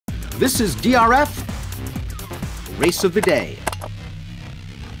This is DRF Race of the Day.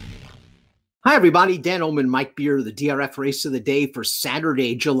 Hi, everybody. Dan Illman, Mike Beer, the DRF Race of the Day for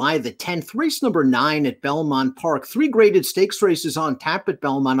Saturday, July the 10th. Race number 9 at Belmont Park. 3 graded stakes races on tap at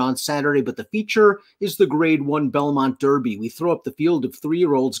Belmont on Saturday, but the feature is the Grade 1 Belmont Derby. We throw up the field of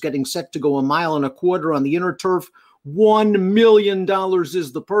 3-year-olds getting set to go 1.25 miles on the inner turf. $1 million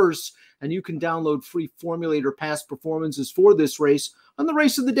is the purse, and you can download free formulator past performances for this race on the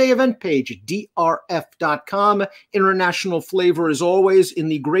Race of the Day event page at DRF.com. International flavor, as always, in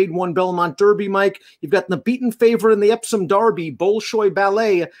the Grade 1 Belmont Derby, Mike. You've got the beaten favorite in the Epsom Derby, Bolshoi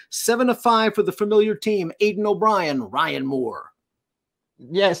Ballet, 7-5 for the familiar team, Aidan O'Brien, Ryan Moore.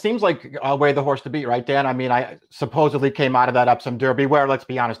 Yeah, it seems like a way the horse to beat, right, Dan? I mean, I supposedly came out of that Epsom Derby where, let's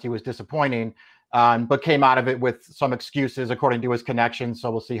be honest, he was disappointing, but came out of it with some excuses according to his connections. So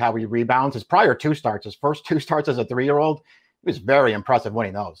we'll see how he rebounds. His prior 2 starts, his first 2 starts as a 3-year-old, he was very impressive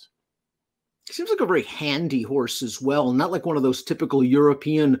winning those. He seems like a very handy horse as well. Not like one of those typical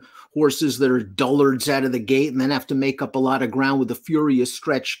European horses that are dullards out of the gate and then have to make up a lot of ground with a furious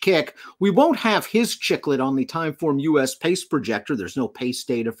stretch kick. We won't have his chiclet on the Timeform US pace projector. There's no pace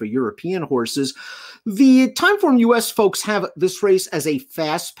data for European horses. The Timeform US folks have this race as a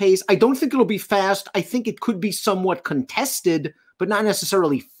fast pace. I don't think it'll be fast. I think it could be somewhat contested, but not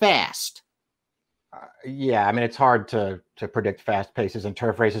necessarily fast. Yeah, I mean, it's hard to predict fast paces and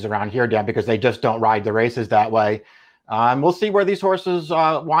turf races around here, Dan, because they just don't ride the races that way. We'll see where these horses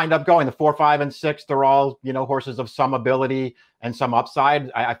wind up going. The 4, 5, and 6, they're all, horses of some ability and some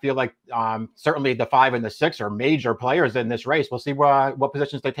upside. I feel like certainly the 5 and the 6 are major players in this race. We'll see what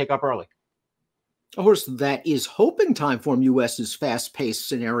positions they take up early. A horse that is hoping Timeform US's fast-paced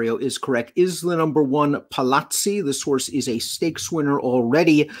scenario is correct is the number 1 Palazzi. This horse is a stakes winner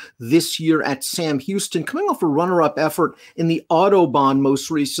already this year at Sam Houston, coming off a runner-up effort in the Autobahn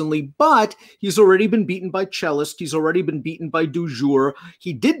most recently, but he's already been beaten by Cellist. He's already been beaten by Du Jour.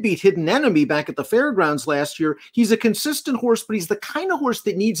 He did beat Hidden Enemy back at the fairgrounds last year. He's a consistent horse, but he's the kind of horse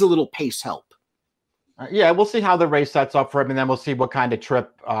that needs a little pace help. Yeah, we'll see how the race sets up for him, and then we'll see what kind of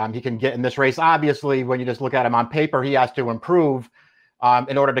trip he can get in this race. Obviously, when you just look at him on paper, he has to improve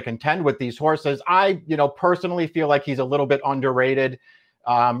in order to contend with these horses. I, personally feel like he's a little bit underrated.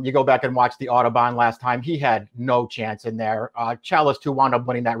 You go back and watch the Autobahn last time, he had no chance in there. Cellist, who wound up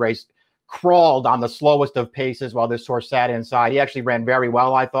winning that race, crawled on the slowest of paces while this horse sat inside. He actually ran very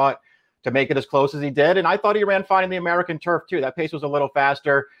well, I thought, to make it as close as he did, and I thought he ran fine in the American turf, too. That pace was a little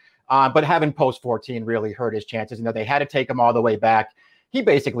faster. But having post 14 really hurt his chances. They had to take him all the way back. He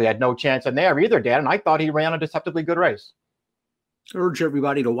basically had no chance in there either, Dan, and I thought he ran a deceptively good race. I urge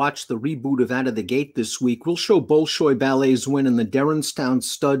everybody to watch the reboot of Out of the Gate this week. We'll show Bolshoi Ballet's win in the Derrinstown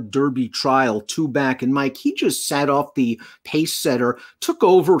Stud Derby Trial 2 back. And Mike, he just sat off the pace setter, took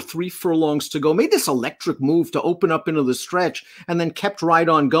over 3 furlongs to go, made this electric move to open up into the stretch, and then kept right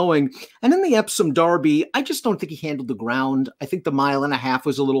on going. And in the Epsom Derby, I just don't think he handled the ground. I think the 1.5 miles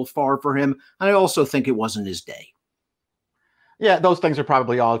was a little far for him. And I also think it wasn't his day. Yeah, those things are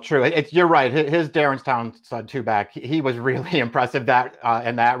probably all true. You're right. His Derrinstown Stud 2 back, he was really impressive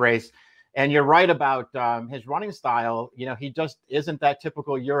in that race. And you're right about his running style. He just isn't that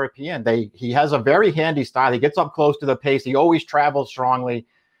typical European. He has a very handy style. He gets up close to the pace. He always travels strongly,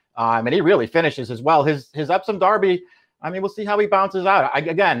 and he really finishes as well. His Epsom Derby, we'll see how he bounces out.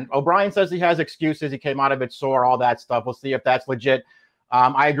 Again, O'Brien says he has excuses. He came out of it sore, all that stuff. We'll see if that's legit.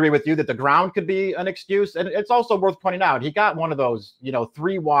 I agree with you that the ground could be an excuse. And it's also worth pointing out, he got one of those,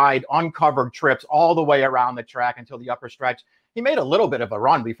 3 wide uncovered trips all the way around the track until the upper stretch. He made a little bit of a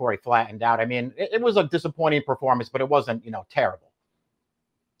run before he flattened out. It was a disappointing performance, but it wasn't, terrible.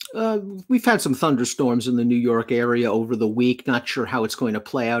 We've had some thunderstorms in the New York area over the week. Not sure how it's going to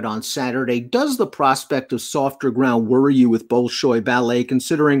play out on Saturday. Does the prospect of softer ground worry you with Bolshoi Ballet,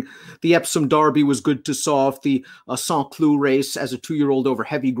 considering the Epsom Derby was good to soft, the Saint-Cloud race as a 2-year-old over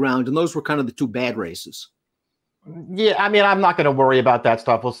heavy ground, and those were kind of the 2 bad races? Yeah, I'm not going to worry about that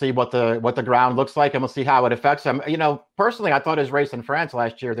stuff. We'll see what the ground looks like, and we'll see how it affects him. Personally, I thought his race in France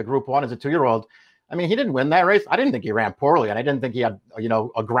last year, the Group 1 as a 2-year-old, he didn't win that race. I didn't think he ran poorly, and I didn't think he had,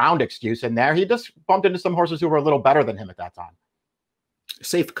 a ground excuse in there. He just bumped into some horses who were a little better than him at that time.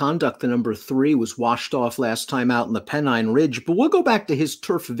 Safe Conduct, the number 3, was washed off last time out in the Pennine Ridge, but we'll go back to his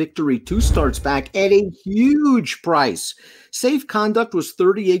turf victory 2 starts back at a huge price. Safe Conduct was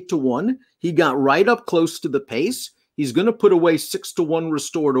 38-1. He got right up close to the pace. He's going to put away 6-1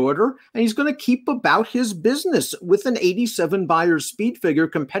 restored order, and he's going to keep about his business with an 87 Beyers speed figure,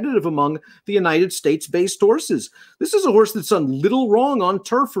 competitive among the United States-based horses. This is a horse that's done little wrong on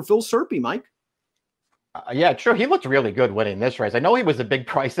turf for Phil Serpy, Mike. Yeah, true. He looked really good winning this race. I know he was a big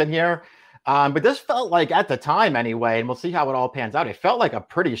price in here, but this felt like, at the time anyway, and we'll see how it all pans out, it felt like a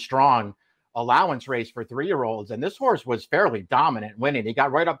pretty strong allowance race for 3-year-olds. And this horse was fairly dominant winning. He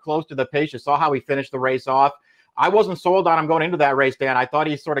got right up close to the pace. You saw how he finished the race off. I wasn't sold on him going into that race, Dan. I thought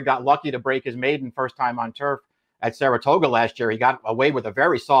he sort of got lucky to break his maiden first time on turf at Saratoga last year. He got away with a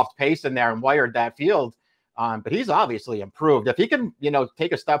very soft pace in there and wired that field. But he's obviously improved. If he can,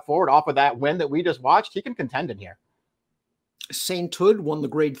 take a step forward off of that win that we just watched, he can contend in here. St. Hood won the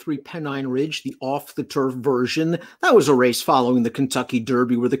Grade 3 Pennine Ridge, the off-the-turf version. That was a race following the Kentucky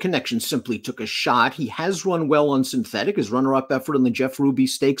Derby where the Connection simply took a shot. He has run well on synthetic. His runner-up effort in the Jeff Ruby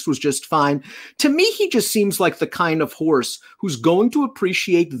Stakes was just fine. To me, he just seems like the kind of horse who's going to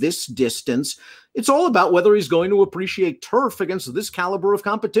appreciate this distance. It's all about whether he's going to appreciate turf against this caliber of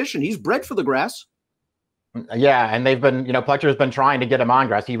competition. He's bred for the grass. Yeah, and they've been, Pletcher's been trying to get him on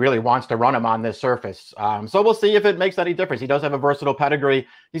grass. He really wants to run him on this surface. So we'll see if it makes any difference. He does have a versatile pedigree.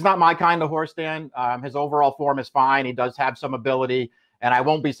 He's not my kind of horse, Dan. His overall form is fine. He does have some ability, and I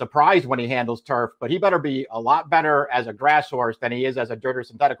won't be surprised when he handles turf, but he better be a lot better as a grass horse than he is as a dirt or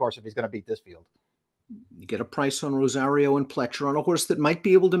synthetic horse if he's going to beat this field. You get a price on Rosario and Pletcher on a horse that might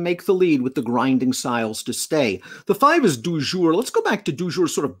be able to make the lead with the grinding styles to stay. The 5 is Du Jour. Let's go back to Du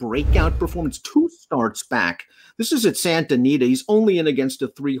Jour's sort of breakout performance 2 starts back. This is at Santa Anita. He's only in against a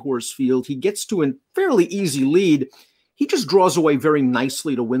 3-horse field. He gets to a fairly easy lead. He just draws away very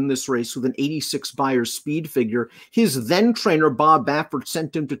nicely to win this race with an 86 Beyer speed figure. His then trainer, Bob Baffert,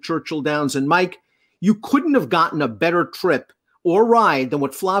 sent him to Churchill Downs. And Mike, you couldn't have gotten a better trip or ride than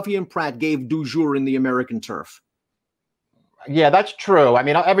what Flavien Prat gave Du Jour in the American turf. Yeah, that's true. I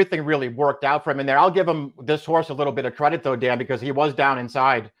mean, everything really worked out for him in there. I'll give him this horse a little bit of credit, though, Dan, because he was down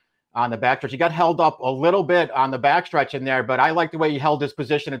inside on the backstretch. He got held up a little bit on the backstretch in there, but I like the way he held his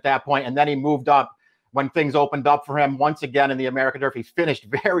position at that point, and then he moved up when things opened up for him once again in the American turf. He finished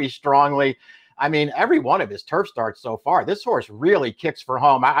very strongly. I mean, every one of his turf starts so far, this horse really kicks for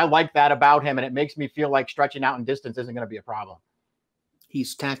home. I like that about him, and it makes me feel like stretching out in distance isn't going to be a problem.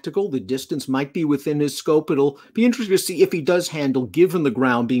 He's tactical. The distance might be within his scope. It'll be interesting to see if he does handle given the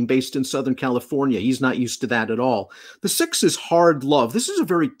ground being based in Southern California. He's not used to that at all. The 6 is Hard Love. This is a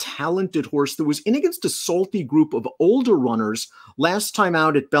very talented horse that was in against a salty group of older runners last time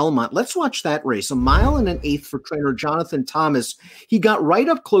out at Belmont. Let's watch that race. 1 1/8 for trainer Jonathan Thomas. He got right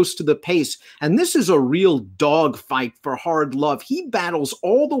up close to the pace, and this is a real dog fight for Hard Love. He battles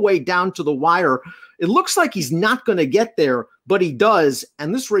all the way down to the wire. It looks like he's not going to get there, but he does,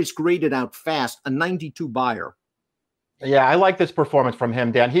 and this race graded out fast, a 92 Beyer. Yeah, I like this performance from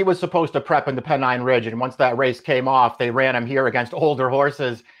him, Dan. He was supposed to prep in the Pennine Ridge, and once that race came off, they ran him here against older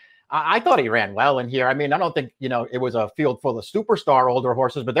horses. I thought he ran well in here. I mean, I don't think, it was a field full of superstar older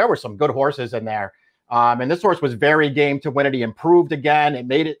horses, but there were some good horses in there. And this horse was very game to win it. He improved again. It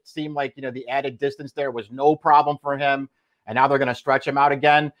made it seem like, the added distance there was no problem for him, and now they're going to stretch him out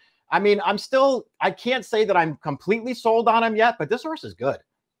again. I mean, I can't say that I'm completely sold on him yet, but this horse is good.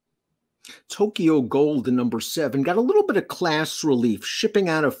 Tokyo Gold, the number 7, got a little bit of class relief, shipping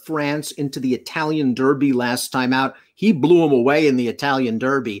out of France into the Italian Derby last time out. He blew him away in the Italian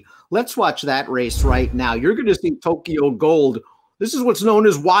Derby. Let's watch that race right now. You're going to see Tokyo Gold. This is what's known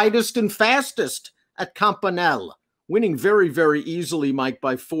as widest and fastest at Campanelle, winning very, very easily, Mike,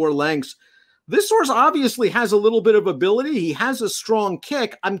 by 4 lengths. This horse obviously has a little bit of ability. He has a strong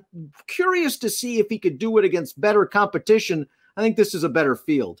kick. I'm curious to see if he could do it against better competition. I think this is a better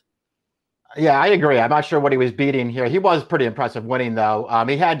field. Yeah, I agree. I'm not sure what he was beating here. He was pretty impressive winning, though.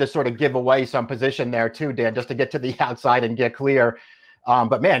 He had to sort of give away some position there, too, Dan, just to get to the outside and get clear.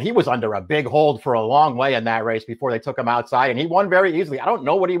 But, man, he was under a big hold for a long way in that race before they took him outside, and he won very easily. I don't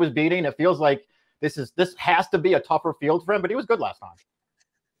know what he was beating. It feels like this has to be a tougher field for him, but he was good last time.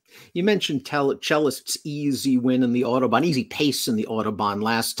 You mentioned Cellist's easy win in the Autobahn, easy pace in the Autobahn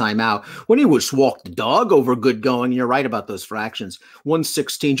last time out when he was walked the dog over good going. You're right about those fractions.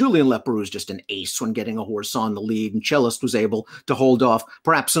 116. Julian Leperoux is just an ace when getting a horse on the lead, and Cellist was able to hold off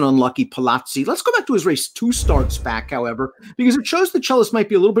perhaps an unlucky Palazzi. Let's go back to his race 2 starts back, however, because it shows that Cellist might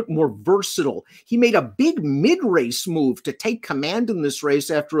be a little bit more versatile. He made a big mid-race move to take command in this race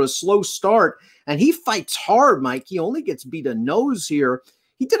after a slow start, and he fights hard, Mike. He only gets beat a nose here.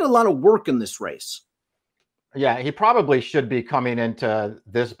 He did a lot of work in this race. Yeah, he probably should be coming into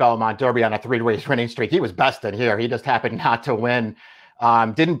this Belmont Derby on a 3-race winning streak. He was bested here. He just happened not to win.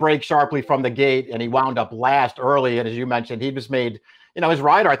 Didn't break sharply from the gate, and he wound up last early. And as you mentioned, he was made, his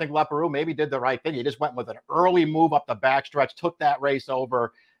rider, I think Leperoux maybe did the right thing. He just went with an early move up the backstretch, took that race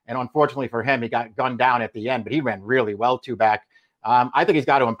over. And unfortunately for him, he got gunned down at the end, but he ran really well 2 back. I think he's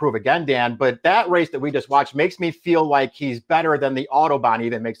got to improve again, Dan. But that race that we just watched makes me feel like he's better than the Autobahn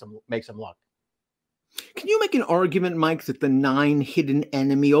even makes him look. Can you make an argument, Mike, that the 9 Hidden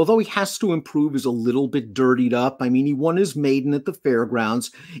Enemy, although he has to improve, is a little bit dirtied up? I mean, he won his maiden at the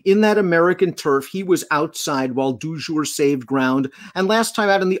fairgrounds. In that American turf, he was outside while Du Jour saved ground. And last time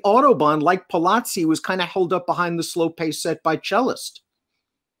out in the Autobahn, like Palazzi, was kind of held up behind the slow pace set by Cellist.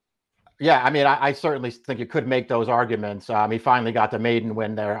 Yeah, I mean, I certainly think you could make those arguments. He finally got the maiden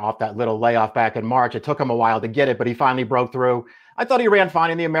win there off that little layoff back in March. It took him a while to get it, but he finally broke through. I thought he ran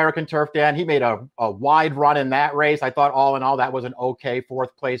fine in the American turf, Dan. He made a wide run in that race. I thought all in all, that was an okay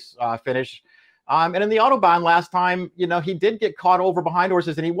 4th place finish. And in the Autobahn last time, you know, he did get caught over behind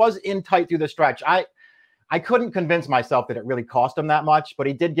horses and he was in tight through the stretch. I couldn't convince myself that it really cost him that much, but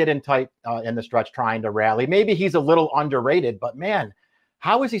he did get in tight in the stretch trying to rally. Maybe he's a little underrated, but man,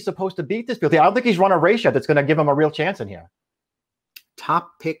 how is he supposed to beat this field? I don't think he's run a race yet that's going to give him a real chance in here.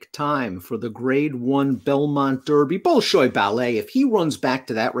 Top pick time for the Grade 1 Belmont Derby. Bolshoi Ballet, if he runs back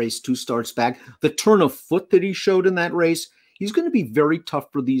to that race 2 starts back, the turn of foot that he showed in that race, he's going to be very tough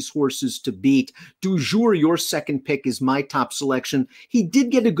for these horses to beat. Du Jour, your second pick, is my top selection. He did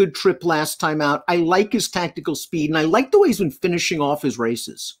get a good trip last time out. I like his tactical speed, and I like the way he's been finishing off his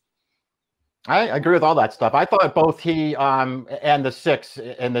races. I agree with all that stuff. I thought both he and the 6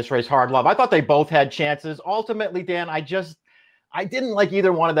 in this race, Hard Love, I thought they both had chances. Ultimately, Dan, I didn't like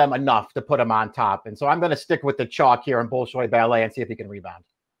either one of them enough to put him on top. And so I'm going to stick with the chalk here in Bolshoi Ballet and see if he can rebound.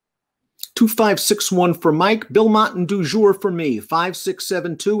 2-5-6-1 for Mike. Belmont and Du Jour for me.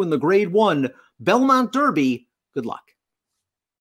 5-6-7-2 in the Grade 1 Belmont Derby. Good luck.